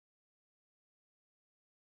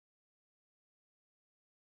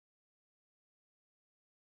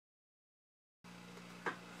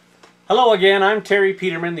Hello again, I'm Terry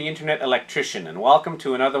Peterman, the Internet Electrician, and welcome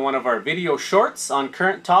to another one of our video shorts on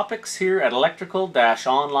current topics here at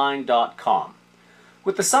electrical-online.com.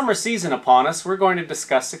 With the summer season upon us, we're going to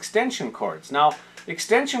discuss extension cords. Now,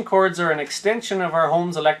 extension cords are an extension of our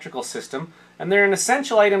home's electrical system, and they're an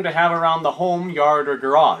essential item to have around the home, yard, or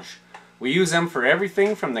garage. We use them for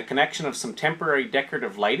everything from the connection of some temporary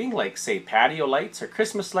decorative lighting, like say patio lights or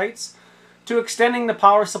Christmas lights, to extending the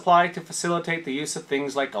power supply to facilitate the use of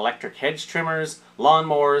things like electric hedge trimmers,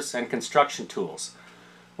 lawnmowers, and construction tools.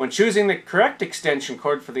 When choosing the correct extension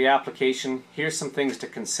cord for the application, here's some things to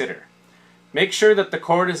consider. Make sure that the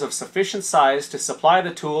cord is of sufficient size to supply the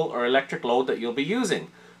tool or electric load that you'll be using.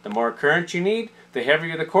 The more current you need, the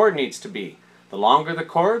heavier the cord needs to be. The longer the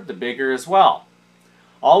cord, the bigger as well.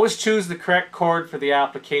 Always choose the correct cord for the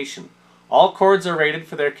application. All cords are rated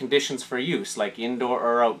for their conditions for use, like indoor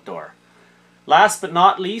or outdoor. Last but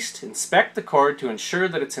not least, inspect the cord to ensure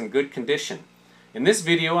that it's in good condition. In this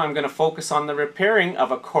video, I'm going to focus on the repairing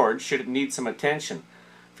of a cord should it need some attention.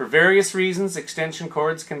 For various reasons, extension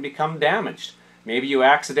cords can become damaged. Maybe you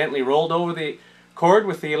accidentally rolled over the cord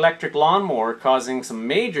with the electric lawnmower, causing some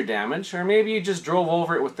major damage, or maybe you just drove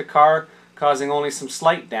over it with the car, causing only some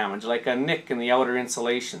slight damage, like a nick in the outer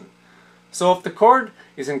insulation. So if the cord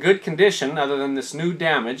is in good condition, other than this new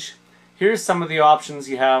damage, here's some of the options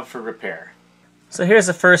you have for repair. So here's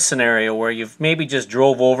the first scenario where you've maybe just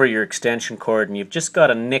drove over your extension cord and you've just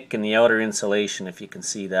got a nick in the outer insulation, if you can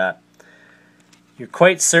see that. You're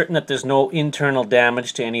quite certain that there's no internal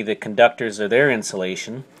damage to any of the conductors or their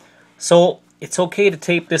insulation. So it's okay to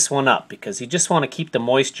tape this one up because you just want to keep the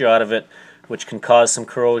moisture out of it, which can cause some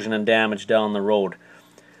corrosion and damage down the road.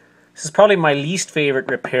 This is probably my least favorite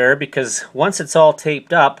repair because once it's all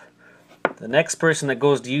taped up, the next person that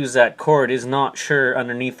goes to use that cord is not sure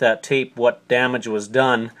underneath that tape what damage was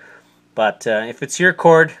done. But if it's your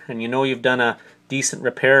cord and you know you've done a decent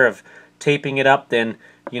repair of taping it up, then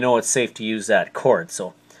you know it's safe to use that cord.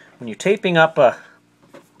 So when you're taping up a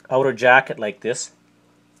outer jacket like this,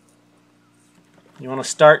 you want to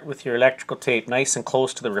start with your electrical tape nice and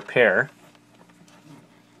close to the repair.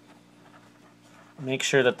 Make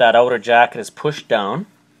sure that that outer jacket is pushed down.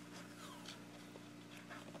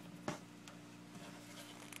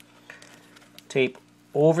 Tape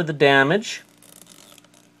over the damage.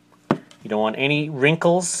 You don't want any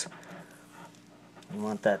wrinkles. You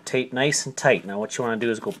want that tape nice and tight. Now what you want to do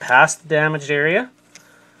is go past the damaged area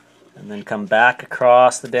and then come back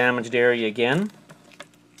across the damaged area again.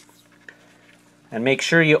 And make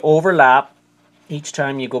sure you overlap. Each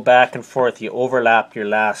time you go back and forth, you overlap your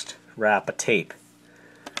last wrap of tape.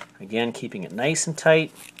 Again, keeping it nice and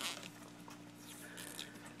tight.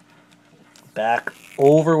 Back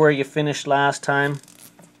over where you finished last time,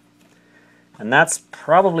 and that's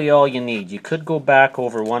probably all you need. You could go back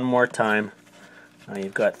over one more time. Now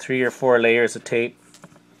you've got 3 or 4 layers of tape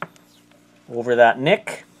over that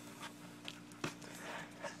nick.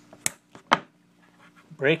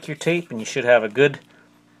 Break your tape and you should have a good,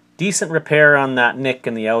 decent repair on that nick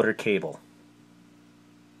in the outer cable.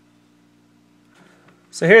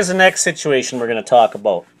 So here's the next situation we're going to talk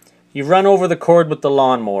about. You've run over the cord with the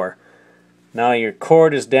lawnmower. Now your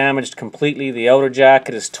cord is damaged completely, the outer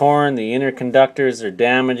jacket is torn, the inner conductors are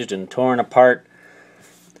damaged and torn apart.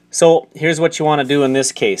 So here's what you want to do in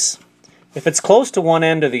this case. If it's close to one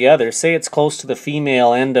end or the other, say it's close to the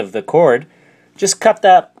female end of the cord, just cut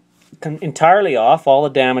that entirely off, all the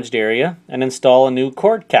damaged area, and install a new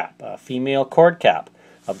cord cap, a female cord cap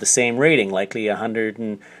of the same rating, likely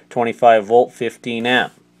 125 volt 15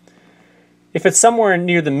 amp. If it's somewhere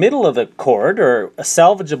near the middle of the cord, or a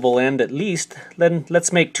salvageable end at least, then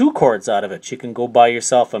let's make 2 cords out of it. You can go buy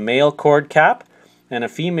yourself a male cord cap and a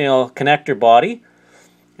female connector body,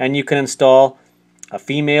 and you can install a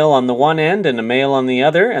female on the one end and a male on the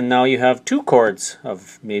other, and now you have 2 cords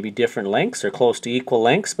of maybe different lengths or close to equal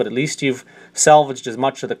lengths, but at least you've salvaged as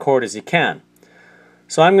much of the cord as you can.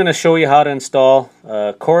 So I'm going to show you how to install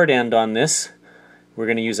a cord end on this. We're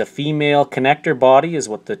going to use a female connector body is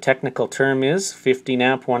what the technical term is, 15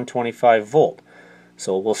 amp 125 volt.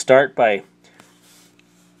 So we'll start by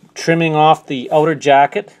trimming off the outer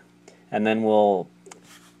jacket, and then we'll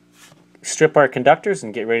strip our conductors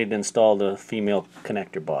and get ready to install the female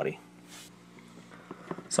connector body.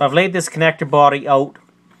 So I've laid this connector body out,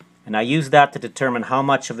 and I use that to determine how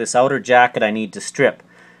much of this outer jacket I need to strip.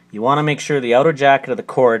 You want to make sure the outer jacket of the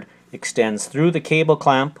cord extends through the cable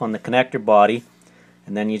clamp on the connector body,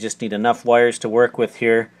 and then you just need enough wires to work with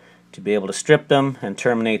here to be able to strip them and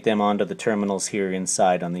terminate them onto the terminals here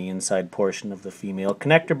inside on the inside portion of the female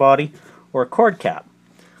connector body or cord cap.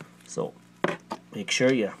 So make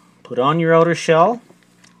sure you put on your outer shell,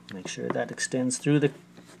 Make sure that extends through the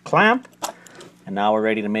clamp. And now we're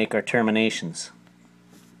ready to make our terminations.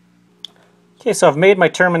 Okay, so I've made my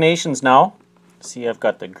terminations now. See, I've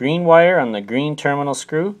got the green wire on the green terminal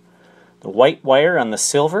screw, the white wire on the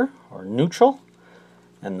silver or neutral,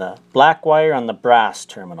 and the black wire on the brass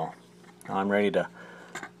terminal. Now I'm ready to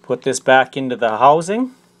put this back into the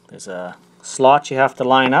housing. There's a slot you have to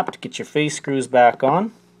line up to get your face screws back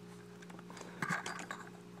on.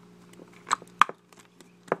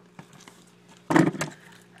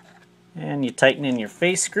 And you tighten in your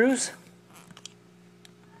face screws.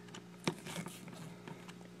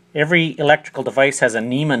 Every electrical device has a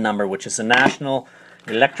NEMA number, which is the National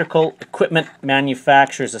Electrical Equipment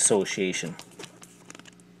Manufacturers Association.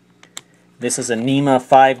 This is a NEMA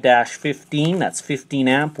 5-15, that's 15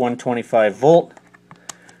 amp, 125 volt,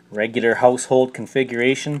 regular household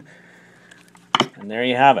configuration. And there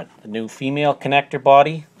you have it, the new female connector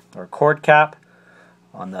body or cord cap.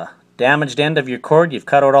 On the damaged end of your cord, you've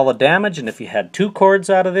cut out all the damage, and if you had two cords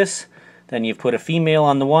out of this, then you put a female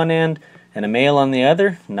on the one end and a male on the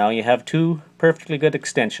other. Now you have two perfectly good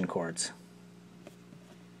extension cords.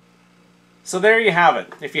 So there you have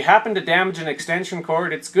it. If you happen to damage an extension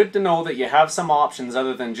cord, it's good to know that you have some options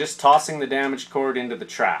other than just tossing the damaged cord into the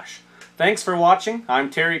trash. Thanks for watching. I'm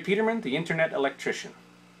Terry Peterman, the Internet Electrician.